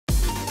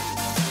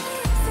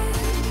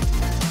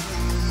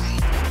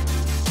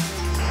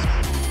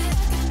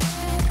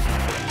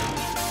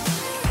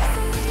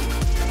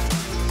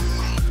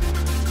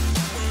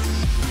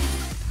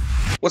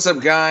What's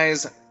up,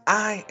 guys?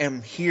 I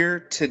am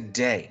here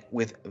today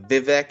with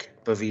Vivek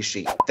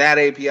Bavishi, that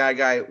API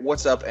guy.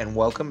 What's up, and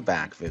welcome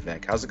back,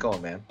 Vivek. How's it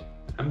going, man?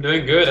 I'm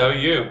doing good. How are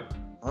you?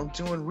 I'm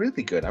doing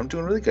really good.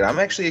 I'm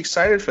actually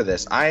excited for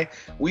this. Check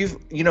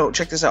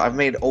this out. I've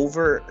made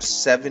over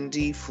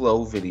 70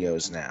 flow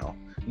videos now.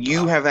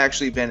 You have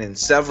actually been in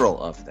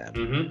several of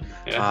them,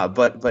 Yeah.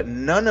 but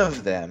none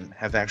of them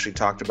have actually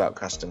talked about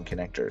custom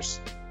connectors.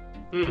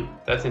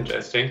 That's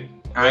interesting.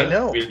 I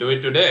know. We'll do it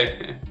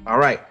today. All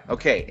right.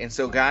 Okay. And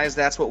so, guys,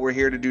 that's what we're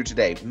here to do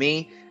today.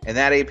 Me and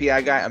that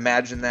API guy,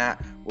 imagine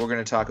that. We're going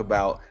to talk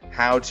about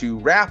how to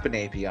wrap an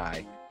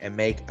API and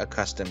make a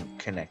custom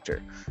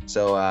connector.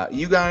 So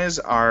you guys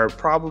are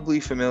probably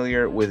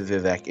familiar with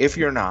Vivek. If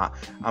you're not,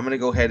 I'm going to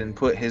go ahead and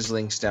put his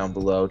links down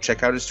below.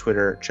 Check out his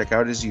Twitter, check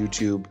out his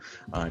YouTube,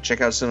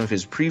 check out some of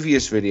his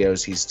previous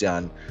videos he's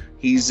done.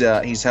 He's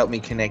helped me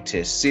connect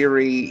to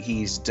Siri.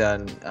 He's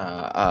done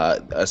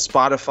a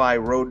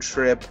Spotify road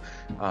trip,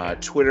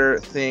 Twitter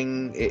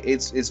thing.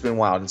 It's been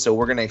wild. And so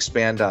we're going to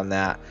expand on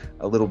that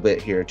a little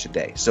bit here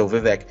today. So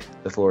Vivek,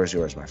 the floor is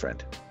yours, my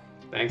friend.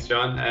 Thanks,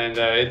 John. And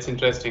it's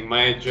interesting.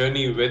 My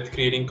journey with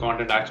creating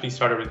content actually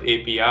started with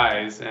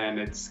APIs, and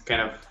it's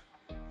kind of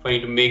funny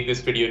to make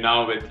this video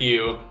now with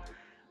you.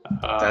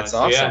 That's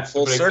awesome. Yeah,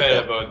 Full super circle.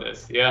 excited about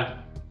this. Yeah.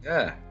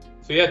 Yeah.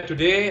 So yeah,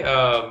 today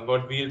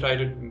what we'll try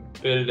to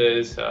build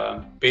is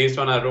based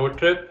on our road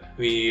trip.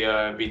 We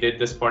did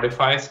the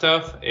Spotify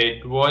stuff.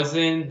 It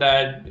wasn't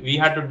that we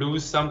had to do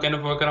some kind of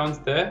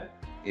workarounds there.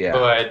 Yeah.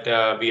 But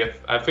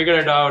I figured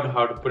it out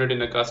how to put it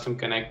in a custom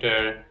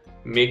connector,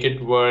 make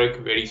it work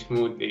very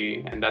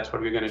smoothly, and that's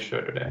what we're going to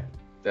show today.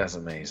 That's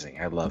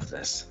amazing. I love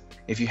this.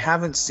 If you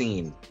haven't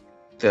seen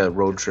the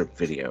road trip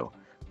video,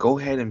 go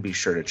ahead and be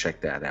sure to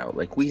check that out.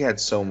 Like, we had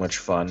so much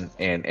fun,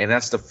 and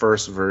that's the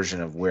first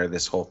version of where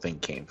this whole thing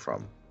came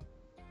from.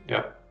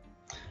 Yep.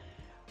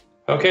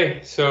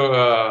 Okay,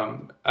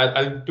 so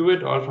I'll do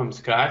it all from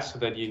scratch so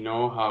that you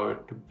know how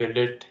to build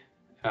it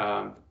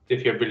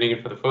if you're building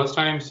it for the first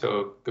time.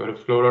 So go to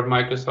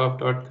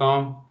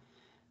flow.microsoft.com.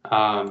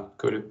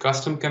 Go to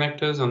custom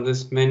connectors on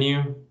this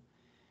menu,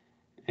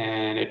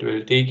 and it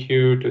will take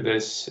you to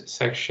this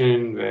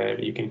section where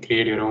you can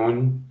create your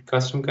own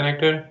custom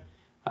connector.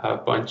 I have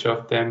a bunch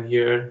of them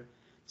here.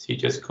 So you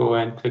just go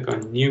and click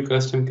on new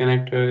custom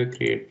connector,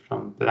 create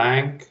from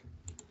blank.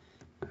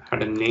 I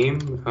had a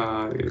name,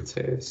 it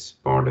says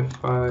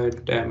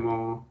Spotify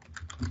demo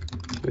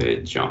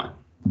with John.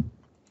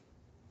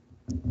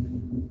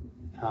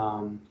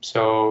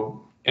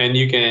 And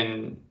you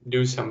can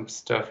do some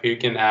stuff. You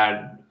can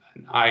add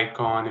an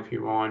icon if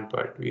you want,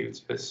 but we'll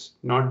just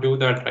not do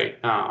that right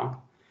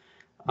now.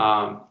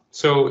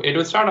 So it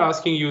will start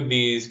asking you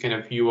these kind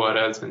of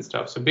URLs and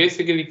stuff. So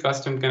basically,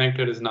 custom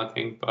connector is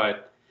nothing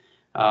but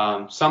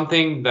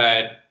something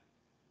that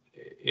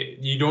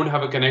you don't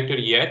have a connector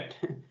yet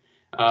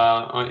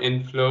on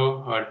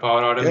Inflow or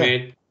Power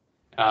Automate.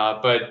 Yeah.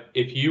 But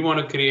if you want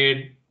to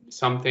create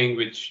something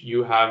which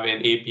you have an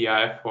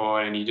API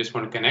for and you just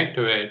want to connect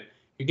to it,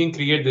 you can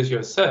create this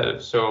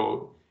yourself.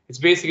 So it's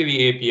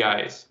basically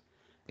APIs.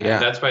 Yeah.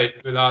 And that's why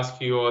it will ask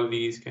you all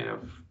these kind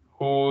of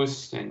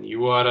hosts and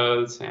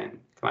URLs and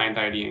client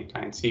ID and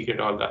client secret,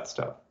 all that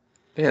stuff.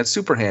 Yeah, it's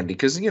super handy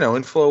because,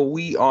 in Flow,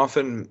 we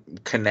often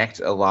connect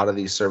a lot of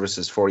these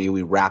services for you.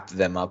 We wrap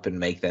them up and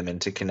make them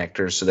into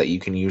connectors so that you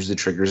can use the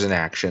triggers and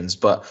actions.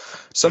 But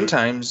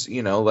sometimes,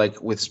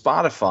 like with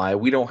Spotify,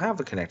 we don't have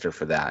a connector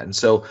for that. And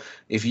so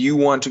if you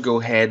want to go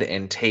ahead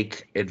and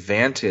take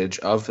advantage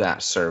of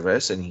that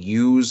service and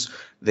use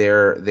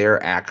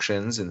their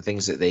actions and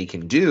things that they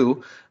can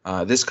do,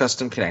 this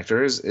custom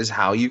connector is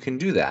how you can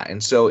do that.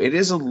 And so it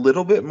is a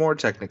little bit more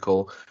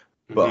technical,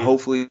 but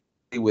hopefully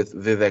with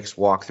Vivek's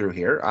walkthrough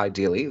here,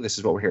 ideally, this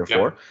is what we're here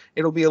for.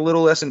 It'll be a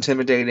little less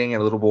intimidating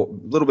and a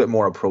little bit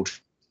more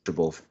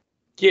approachable.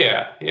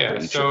 Yeah.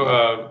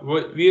 So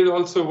what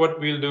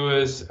we'll do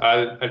is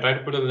I'll try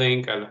to put a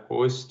link. I'll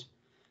host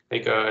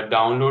like a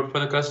download for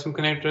the custom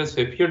connector.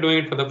 So if you're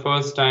doing it for the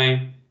first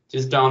time,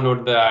 just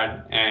download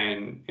that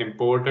and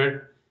import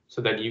it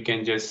so that you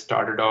can just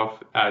start it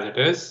off as it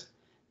is.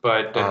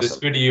 But this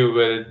video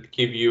will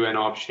give you an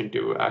option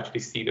to actually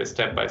see the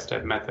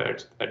step-by-step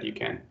methods that you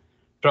can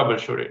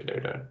troubleshoot it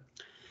later.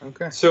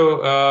 Okay.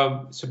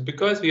 So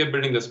because we are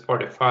building the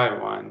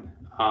Spotify one,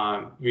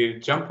 we'll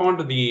jump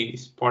onto the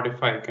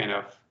Spotify kind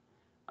of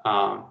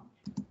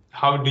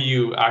how do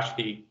you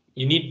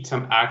need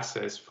some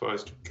access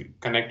first to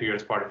connect to your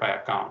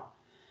Spotify account.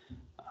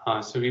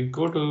 So we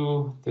go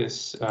to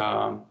this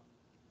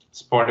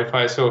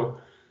Spotify. So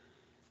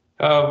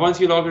once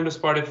you log into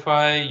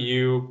Spotify,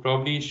 you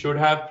probably should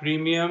have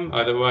premium.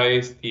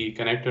 Otherwise, the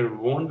connector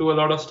won't do a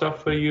lot of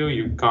stuff for you.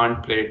 You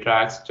can't play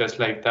tracks just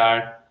like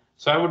that.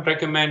 So I would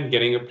recommend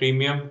getting a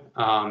premium.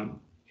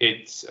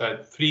 It's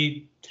a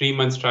free 3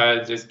 months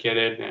trial. Just get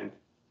it and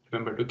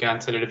remember to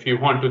cancel it if you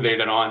want to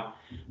later on.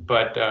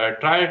 But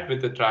try it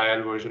with the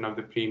trial version of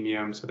the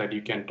premium so that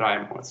you can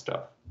try more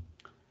stuff.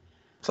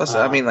 Plus,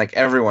 I mean, like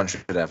everyone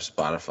should have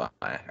Spotify.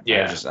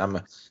 Yeah.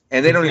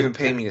 And they don't even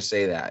pay me to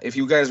say that. If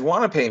you guys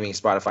want to pay me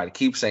Spotify to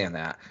keep saying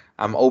that,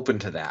 I'm open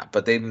to that.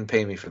 But they didn't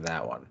pay me for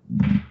that one.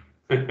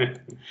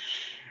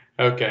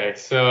 Okay,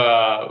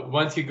 so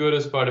once you go to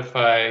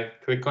Spotify,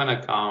 click on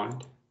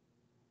account.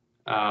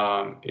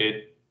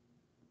 It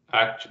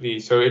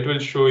will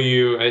show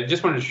you. I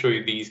just wanted to show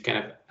you these kind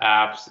of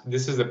apps.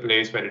 This is the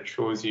place where it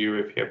shows you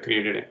if you have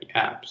created any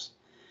apps.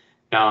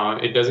 Now,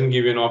 it doesn't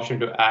give you an option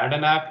to add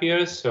an app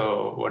here.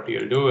 So what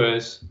you'll do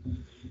is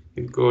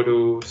you go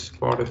to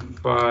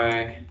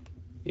Spotify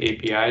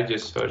API,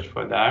 just search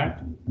for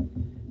that,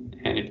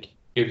 and it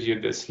gives you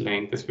this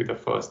link. This will be the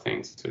first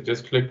thing. So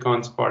just click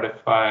on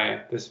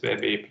Spotify, this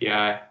web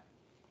API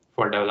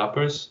for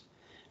developers.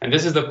 And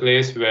this is the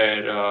place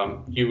where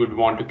you would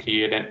want to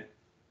create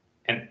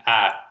an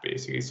app,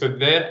 basically. So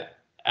their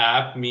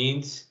app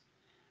means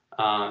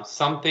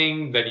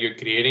something that you're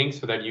creating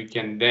so that you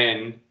can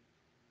then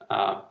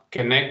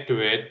connect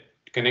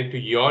to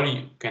your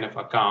kind of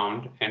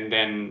account, and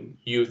then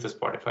use the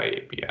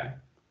Spotify API.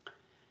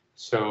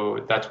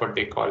 So that's what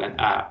they call an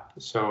app.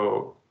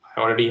 So I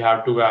already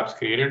have 2 apps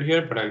created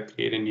here, but I'll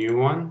create a new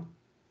one.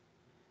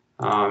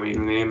 We'll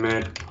name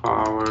it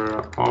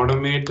Power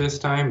Automate this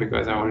time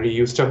because I already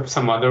used up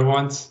some other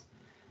ones.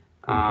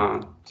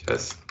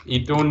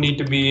 You don't need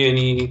to be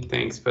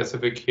anything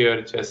specific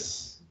here.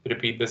 Just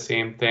repeat the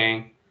same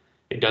thing.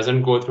 It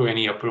doesn't go through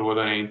any approval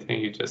or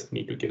anything. You just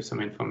need to give some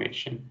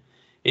information.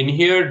 In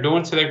here,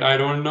 don't select I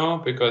don't know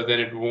because then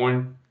it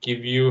won't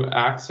give you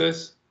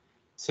access.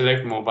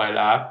 Select mobile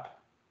app.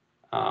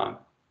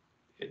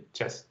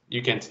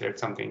 You can select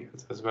something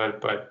else as well,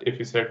 but if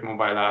you select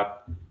mobile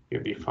app,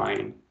 you'll be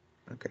fine.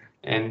 Okay.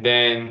 And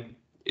then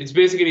it's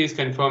basically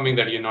confirming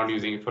that you're not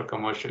using it for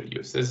commercial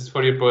use. This is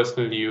for your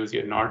personal use.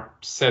 You're not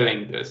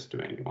selling this to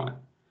anyone.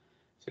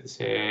 So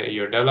say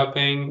you're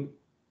developing.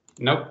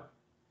 Nope.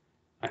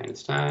 I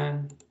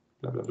understand.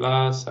 Blah, blah,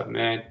 blah.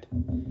 Submit.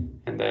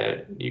 And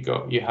there you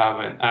go. You have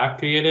an app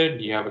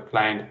created. You have a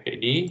client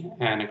ID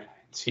and a client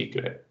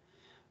secret.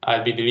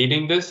 I'll be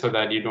deleting this so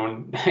that you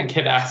don't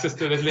get access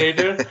to this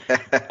later.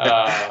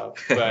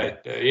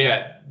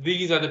 Yeah,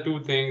 these are the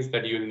 2 things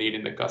that you'll need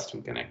in the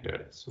custom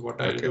connector. So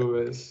what I'll do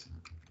is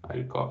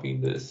I'll copy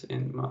this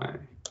in my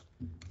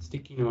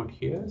sticky note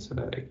here so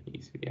that I can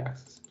easily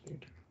access it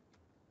later.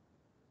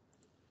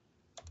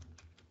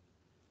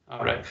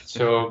 All right,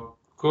 so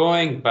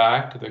going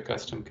back to the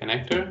custom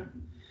connector,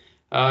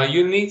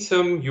 you'll need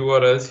some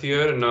URLs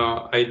here.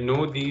 Now, I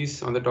know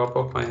these on the top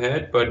of my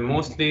head, but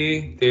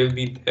mostly they'll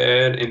be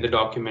there in the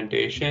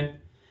documentation.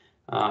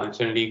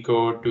 Generally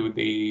go to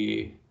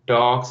the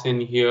docs in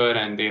here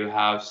and they'll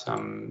have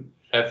some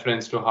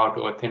reference to how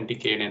to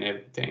authenticate and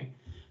everything.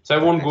 So I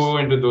won't go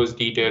into those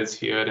details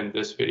here in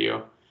this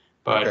video,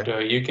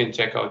 but you can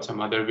check out some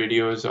other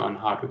videos on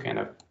how to kind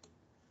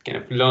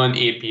of learn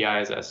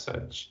APIs as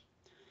such.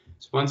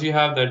 So once you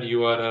have that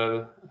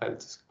URL, I'll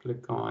just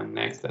click on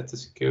next. That's a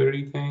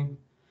security thing.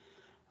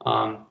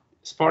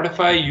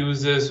 Spotify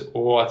uses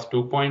OAuth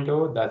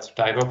 2.0. That's a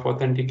type of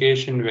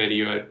authentication where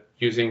you're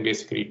using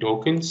basically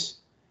tokens.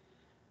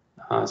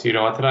 So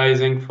you're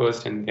authorizing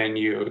first, and then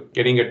you're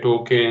getting a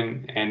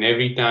token, and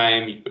every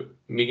time you're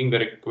making the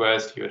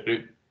request, you're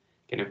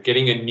kind of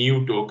getting a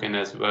new token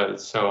as well.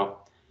 So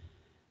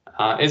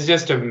it's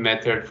just a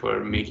method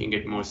for making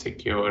it more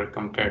secure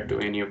compared to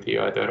any of the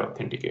other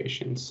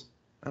authentications.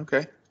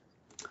 Okay.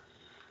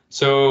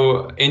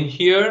 So in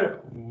here,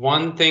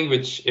 one thing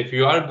which, if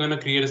you are going to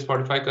create a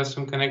Spotify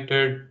custom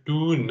connector,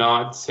 do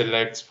not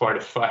select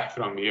Spotify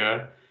from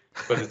here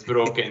because it's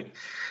broken.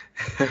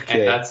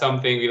 And that's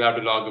something we'll have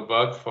to log a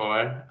bug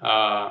for.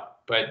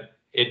 But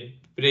it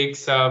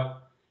breaks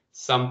up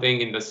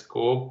something in the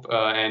scope,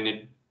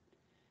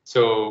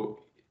 so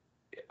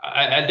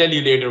I'll tell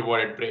you later what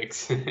it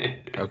breaks.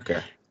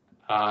 Okay.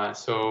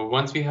 So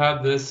once we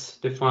have this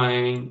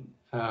defined,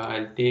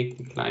 I'll take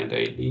the client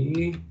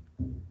ID,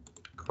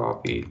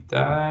 copy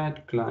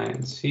that,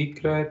 client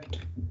secret,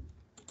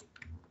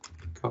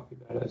 copy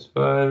that as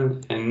well.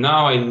 And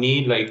now I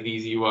need like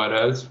these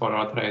URLs for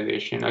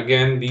authorization.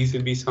 Again, these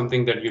will be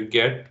something that you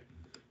get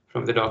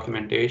from the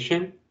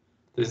documentation.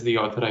 This is the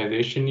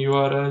authorization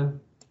URL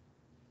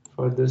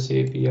for this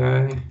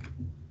API.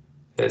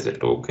 There's a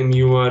token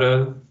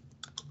URL.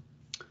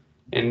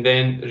 And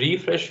then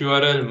refresh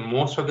URL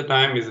most of the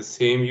time is the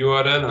same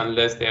URL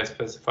unless they have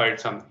specified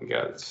something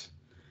else.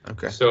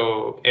 Okay.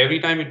 So every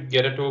time you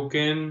get a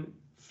token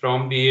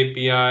from the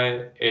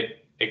API,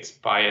 it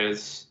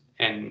expires,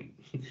 and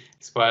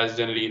expires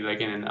generally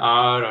like in an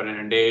hour or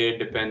in a day,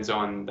 depends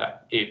on the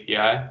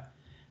API.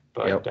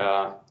 But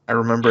I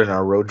remember in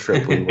our road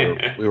trip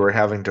we were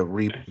having to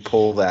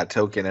re-pull that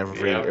token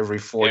every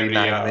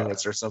 49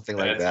 minutes or something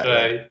like that. That's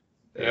right.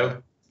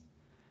 Yep.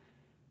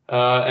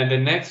 And the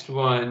next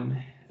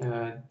one,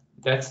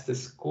 that's the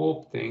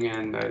scope thing,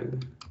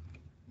 and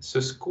so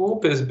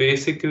scope is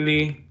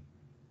basically,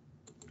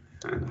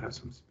 and I have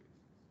some space.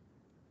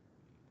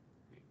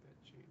 Make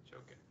that change.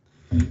 Okay.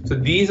 So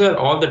these are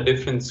all the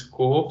different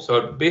scopes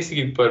or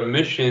basically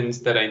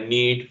permissions that I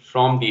need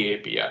from the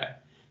API.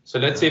 So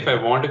let's say if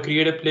I want to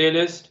create a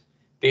playlist,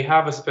 they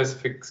have a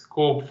specific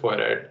scope for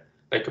it,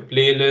 like a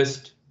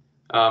playlist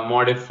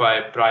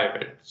modify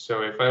private.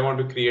 So if I want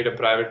to create a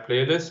private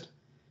playlist,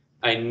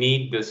 I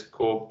need the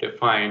scope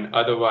defined.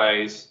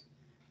 Otherwise,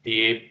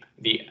 the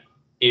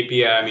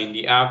API, I mean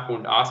the app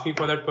won't ask me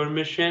for that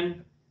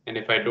permission. And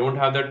if I don't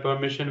have that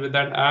permission with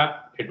that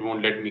app, it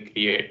won't let me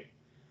create.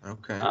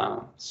 Okay.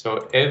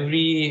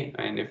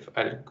 And if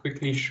I'll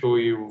quickly show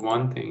you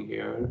one thing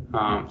here.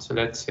 So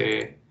let's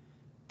say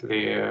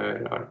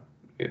player or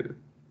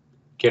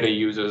get a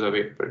users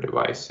available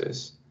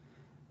devices.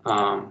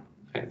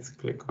 Let's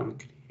click on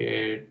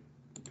create.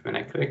 When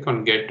I click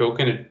on get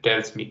token, it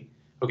tells me,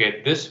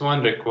 okay, this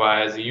one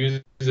requires a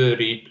user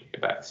read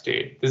playback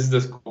state. This is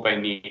the scope I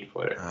need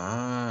for it.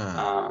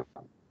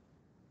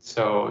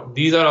 So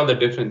these are all the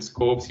different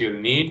scopes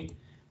you'll need.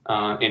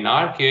 In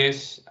our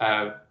case,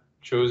 I've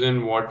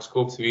chosen what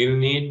scopes we'll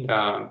need,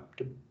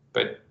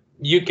 but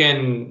you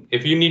can,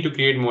 if you need to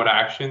create more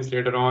actions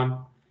later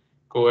on,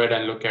 go ahead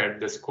and look at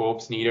the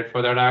scopes needed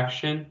for that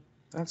action.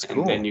 That's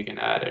cool. And then you can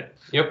add it.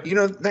 Yep. You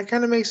know, that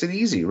kind of makes it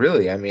easy,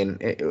 really. I mean,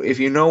 if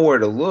you know where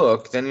to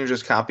look, then you're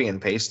just copy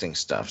and pasting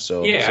stuff.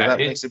 So that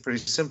makes it pretty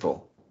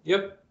simple.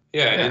 Yep.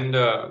 Yeah. And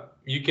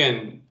you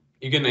can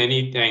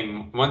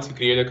anytime, once you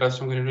create a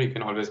custom connector, you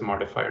can always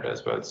modify it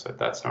as well. So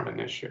that's not an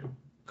issue.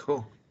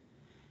 Cool.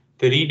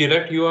 The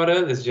redirect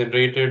URL is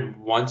generated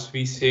once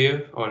we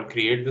save or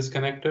create this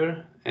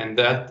connector. And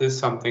that is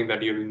something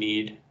that you'll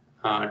need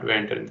to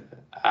enter in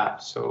the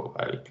app. So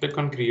I'll click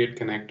on create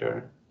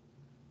connector.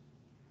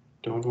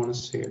 Don't want to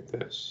save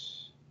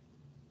this.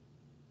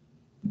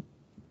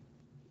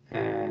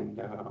 And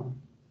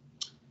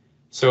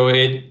so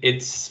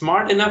it's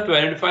smart enough to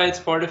identify it's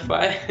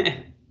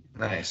Spotify.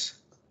 Nice.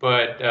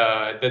 But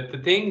the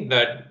thing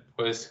that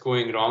was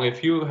going wrong,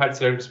 if you had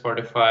selected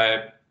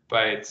Spotify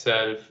by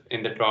itself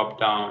in the drop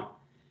down,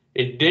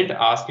 it didn't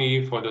ask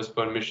me for those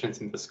permissions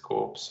in the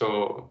scope.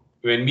 So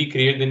when we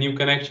create the new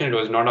connection, it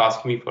was not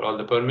asking me for all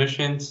the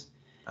permissions.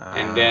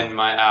 And then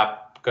my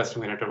app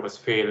custom connector was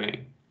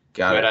failing.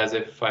 Whereas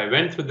if I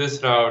went through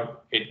this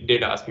route, it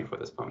did ask me for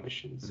those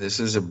permissions. This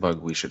is a bug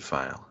we should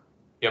file.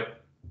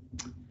 Yep.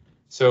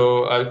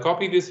 So I'll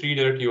copy this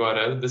redirect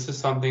URL. This is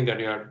something that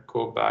you have to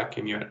go back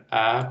in your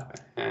app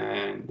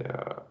and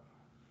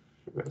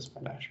where's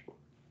my dashboard?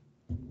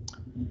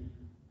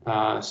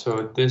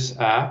 So this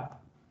app,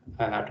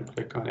 I'll have to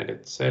click on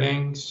edit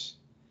settings,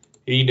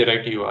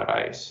 redirect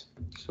URIs.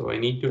 So I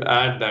need to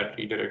add that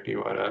redirect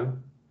URL.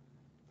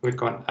 Click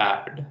on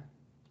add,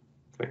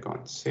 click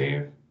on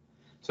save.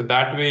 So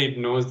that way it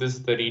knows this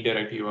is the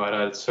redirect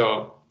URL.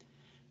 So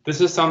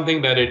this is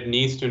something that it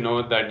needs to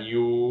know that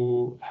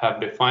you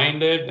have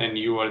defined it and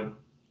you're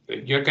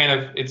kind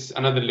of, it's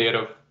another layer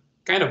of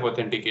kind of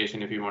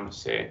authentication, if you want to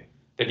say,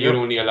 that you're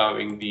only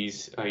allowing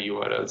these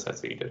URLs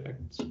as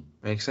redirects.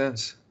 Makes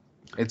sense.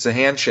 It's a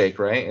handshake,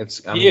 right?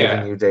 I'm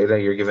giving you data,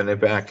 you're giving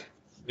it back.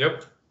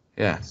 Yep.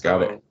 Yeah,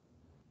 got it.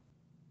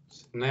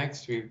 So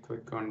next we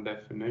click on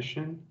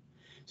definition.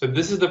 So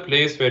this is the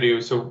place where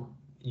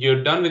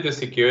you're done with the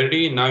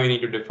security. Now you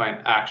need to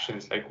define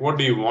actions. Like, what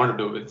do you want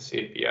to do with this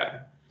API?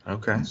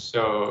 Okay.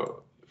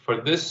 So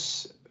for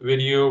this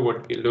video,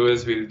 what we'll do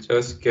is we'll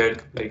just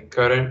get like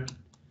current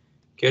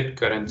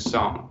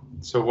song.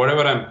 So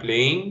whatever I'm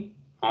playing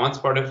on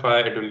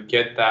Spotify, it will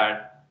get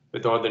that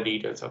with all the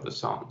details of the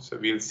song. So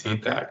we'll see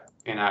that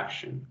in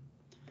action.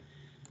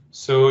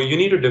 So you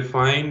need to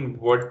define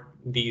what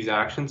these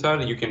actions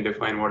are. You can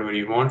define whatever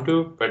you want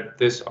to, but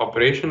this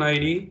operation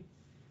ID,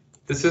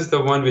 this is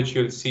the one which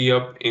you'll see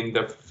up in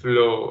the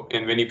flow,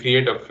 and when you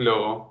create a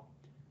flow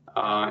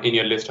in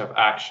your list of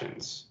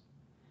actions.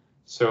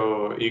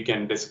 So you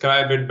can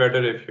describe it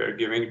better if you're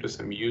giving it to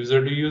some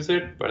user to use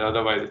it, but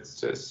otherwise it's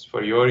just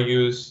for your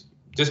use.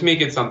 Just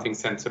make it something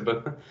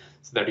sensible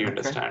so that you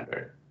understand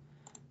it.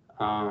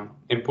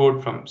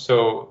 Import from,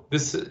 so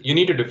this, you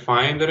need to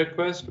define the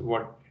request,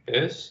 what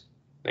it is,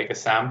 like a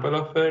sample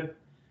of it.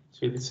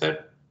 So you'll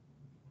set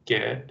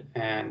get,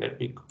 and let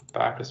me go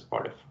back to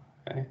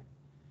Spotify.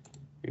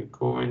 You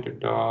go into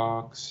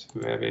docs,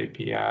 web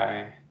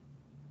API,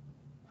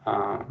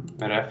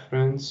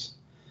 reference.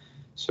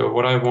 So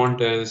what I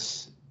want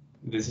is,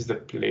 this is the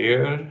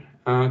player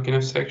kind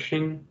of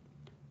section,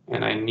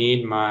 and I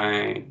need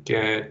my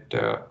get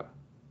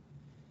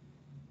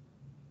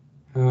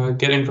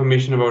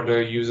information about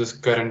the user's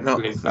current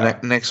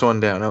playback. Next one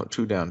down. No,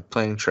 2 down.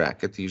 Playing track.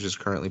 Get the user's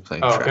currently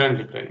playing track. Oh,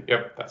 currently playing.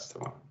 Yep, that's the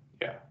one.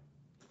 Yeah.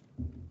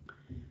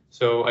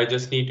 So I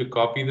just need to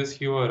copy this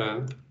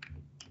URL.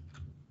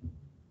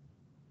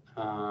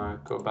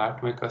 Go back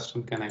to my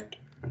custom connector,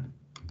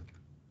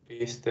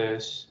 paste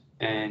this,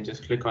 and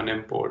just click on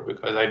import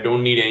because I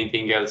don't need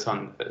anything else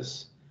on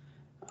this.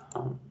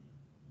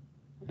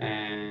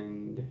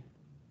 And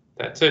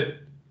that's it.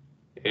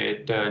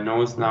 It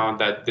knows now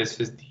that this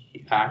is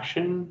the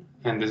action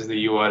and this is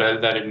the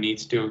URL that it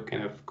needs to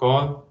kind of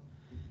call.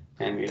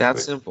 And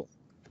that's simple.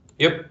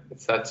 Yep,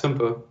 it's that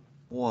simple.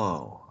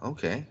 Whoa.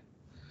 Okay.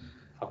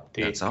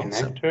 Update That's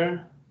awesome.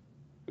 connector.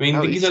 I mean,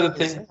 How these are easy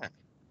the is things. that?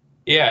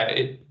 Yeah,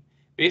 it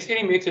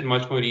basically makes it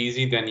much more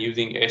easy than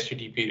using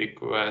HTTP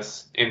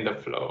requests in the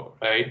flow,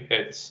 right?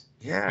 It's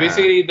Yeah,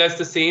 basically that's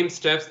the same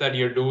steps that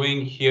you're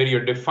doing here.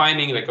 You're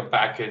defining like a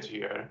package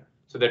here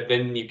so that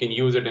then you can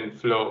use it in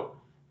flow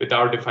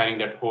without defining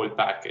that whole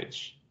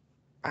package.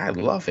 I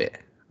love it.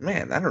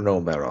 Man, I don't know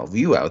about all of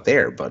you out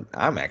there, but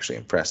I'm actually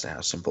impressed at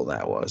how simple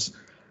that was.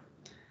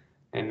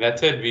 And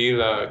that's it.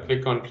 We'll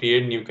click on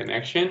create new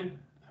connection.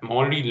 I'm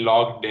already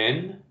logged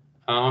in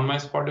on my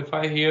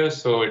Spotify here,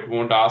 so it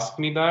won't ask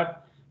me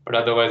that, but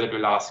otherwise it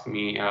will ask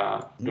me to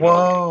log in.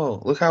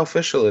 Whoa, look how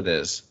official it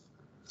is.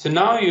 So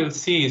now you'll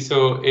see,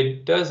 so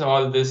it does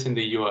all this in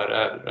the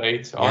URL,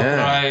 right? So Yeah,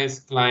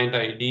 authorize, client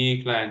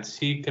ID, client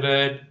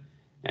secret,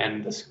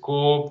 and the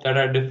scope that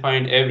are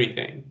defined,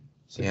 everything.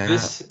 So yeah,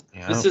 this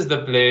yeah. is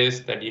the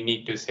place that you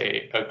need to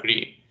say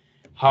agree.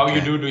 How you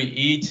Okay. do to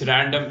each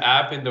random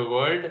app in the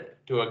world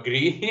to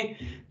agree.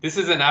 This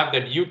is an app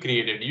that you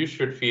created. You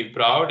should feel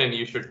proud and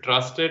you should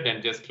trust it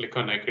and just click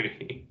on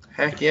agree.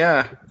 Heck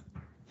yeah.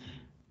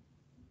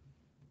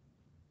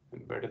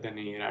 Better than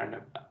any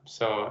random app.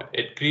 So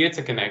it creates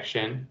a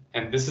connection,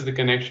 and this is the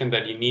connection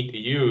that you need to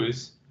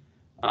use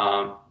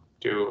to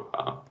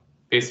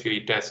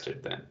basically test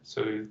it then.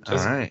 So All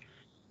just right.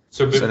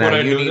 so So now before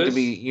I do this,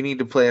 you need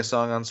to play a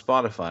song on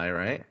Spotify,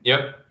 right?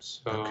 yep.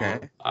 Okay.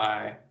 So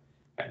I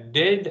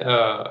did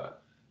I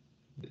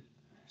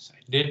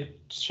did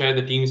share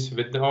the Teams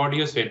with the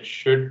audio, so you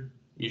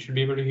should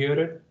be able to hear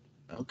it.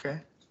 Okay.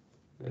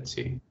 Let's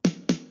see.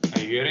 Are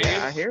you hearing Yeah,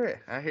 it? I hear it.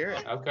 I hear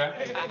it. Okay.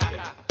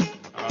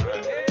 All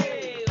right.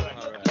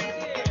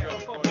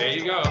 There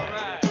you go.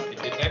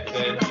 It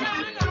detected.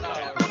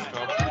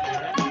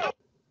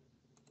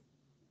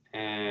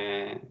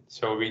 And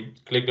so we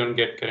clicked on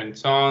get current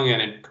song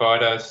and it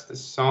got us the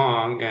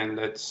song, and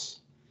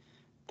that's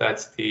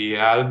the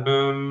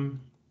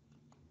album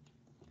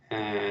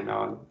and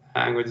all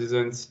languages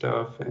and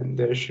stuff, and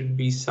there should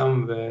be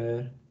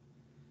somewhere.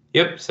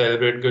 Yep,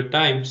 celebrate good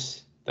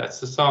times. That's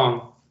the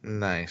song.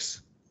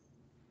 Nice.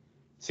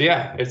 So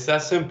yeah, it's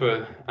that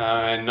simple.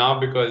 And now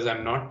because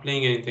I'm not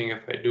playing anything,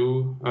 if I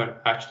do,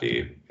 or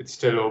actually it's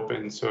still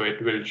open, so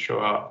it will show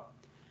up.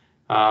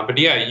 But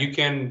yeah, you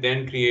can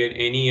then create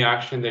any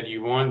action that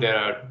you want. There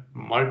are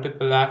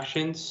multiple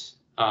actions.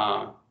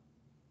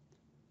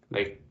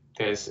 Like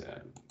there's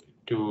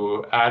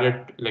to add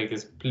it, like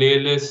this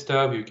playlist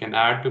stuff, you can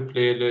add to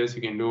playlists,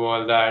 you can do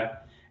all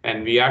that.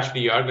 And we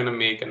actually are going to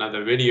make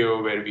another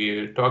video where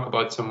we'll talk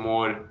about some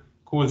more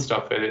cool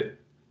stuff with it.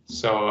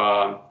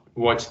 So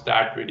watch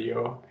that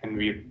video and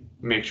we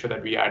make sure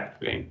that we add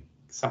link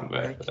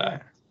somewhere for Heck yeah.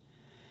 that.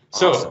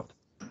 Awesome. So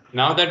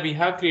now that we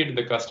have created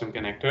the custom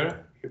connector,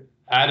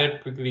 add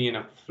it quickly in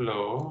a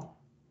flow.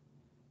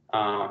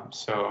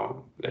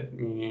 So let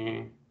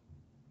me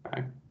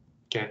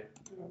get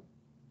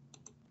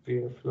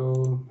create a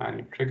flow,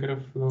 manual trigger a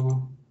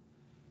flow,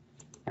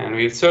 and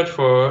we'll search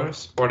for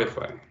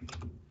Spotify.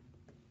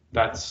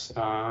 That's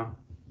so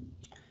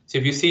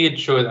if you see it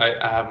shows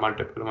I have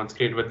multiple ones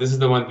created, but this is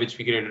the one which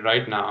we created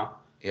right now.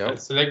 Yep. I'll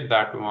select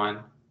that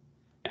one,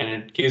 and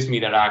it gives me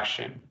that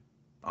action.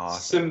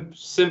 Awesome.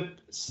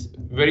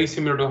 Very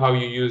similar to how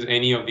you use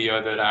any of the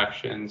other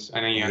actions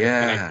and any other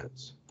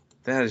connectors.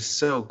 That is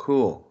so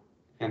cool.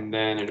 And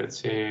then it would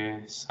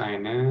say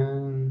sign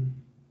in.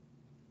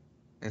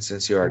 And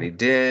since you already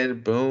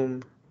did,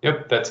 boom.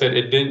 Yep, that's it.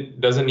 It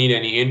doesn't need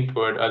any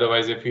input.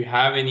 Otherwise, if you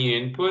have any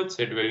inputs,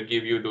 it will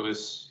give you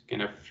those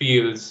kind of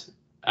fields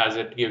as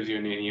it gives you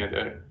in any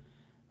other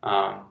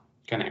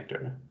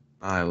connector.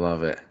 I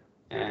love it.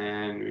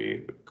 And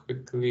we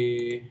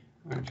quickly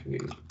actually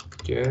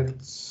get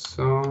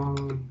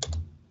song,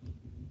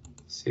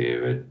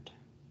 save it.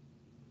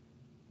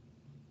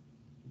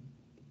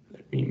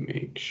 Let me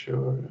make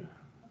sure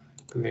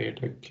I play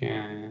it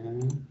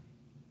again.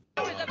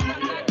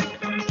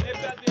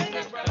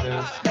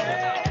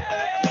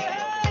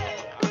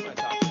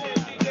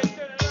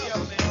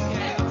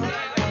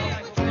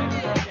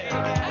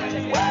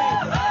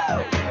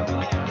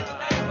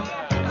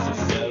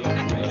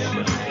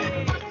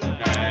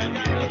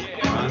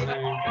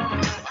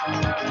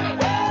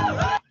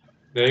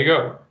 There you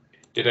go.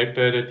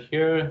 Detected it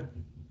here.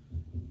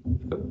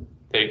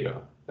 There you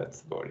go.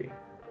 That's the body.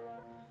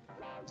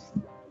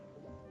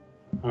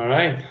 All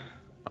right.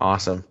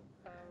 Awesome.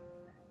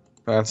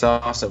 That's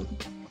awesome.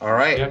 All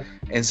right. Yep.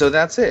 And so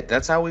that's it.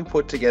 That's how we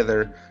put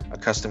together a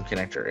custom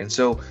connector. And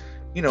so,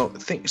 you know,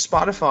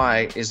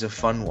 Spotify is a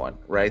fun one,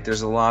 right?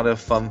 There's a lot of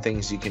fun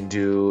things you can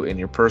do in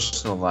your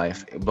personal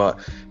life, but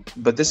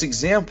this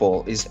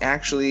example is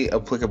actually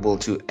applicable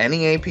to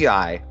any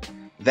API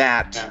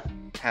that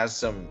has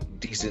some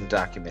decent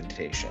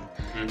documentation.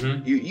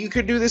 Mm-hmm. You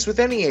could do this with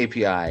any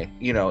API,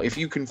 you know, if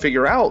you can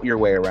figure out your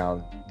way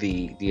around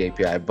the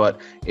API.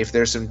 But if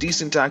there's some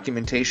decent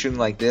documentation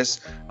like this,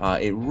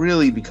 it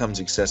really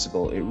becomes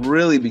accessible. It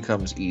really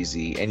becomes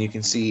easy, and you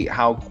can see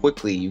how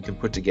quickly you can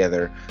put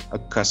together a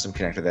custom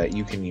connector that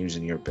you can use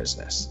in your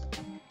business.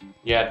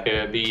 Yeah,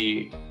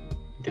 the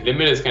the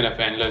limit is kind of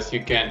endless.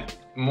 You can,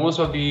 most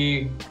of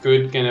the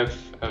good kind of,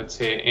 I would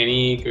say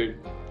any good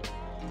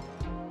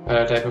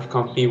type of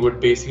company would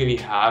basically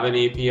have an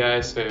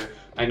API. So if,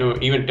 I know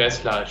even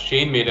Tesla,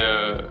 Shane made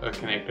a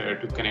connector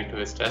to connect to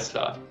his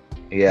Tesla.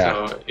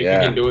 Yeah. So if you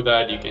can do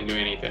that, you can do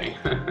anything.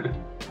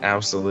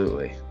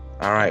 Absolutely.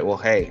 All right. Well,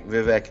 hey,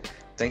 Vivek,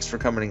 thanks for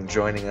coming and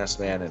joining us,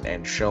 man,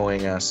 and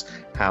showing us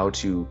how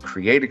to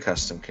create a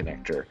custom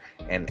connector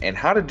and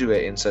how to do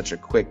it in such a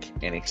quick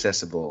and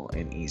accessible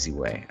and easy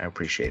way. I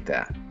appreciate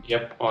that.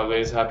 Yep.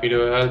 Always happy to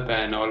help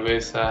and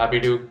always happy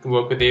to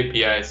work with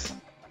APIs.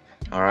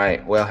 All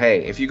right. Well,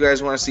 hey, if you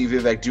guys want to see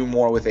Vivek do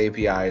more with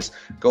APIs,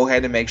 go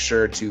ahead and make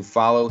sure to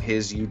follow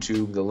his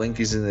YouTube. The link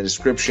is in the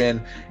description.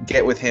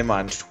 Get with him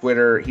on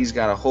Twitter. He's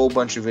got a whole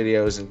bunch of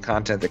videos and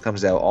content that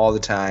comes out all the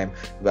time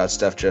about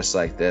stuff just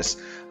like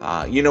this.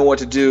 You know what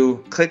to do.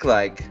 Click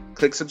like,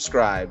 click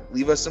subscribe,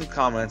 leave us some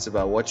comments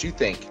about what you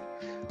think.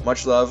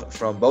 Much love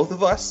from both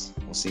of us.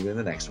 We'll see you in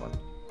the next one.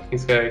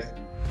 Thanks, guys.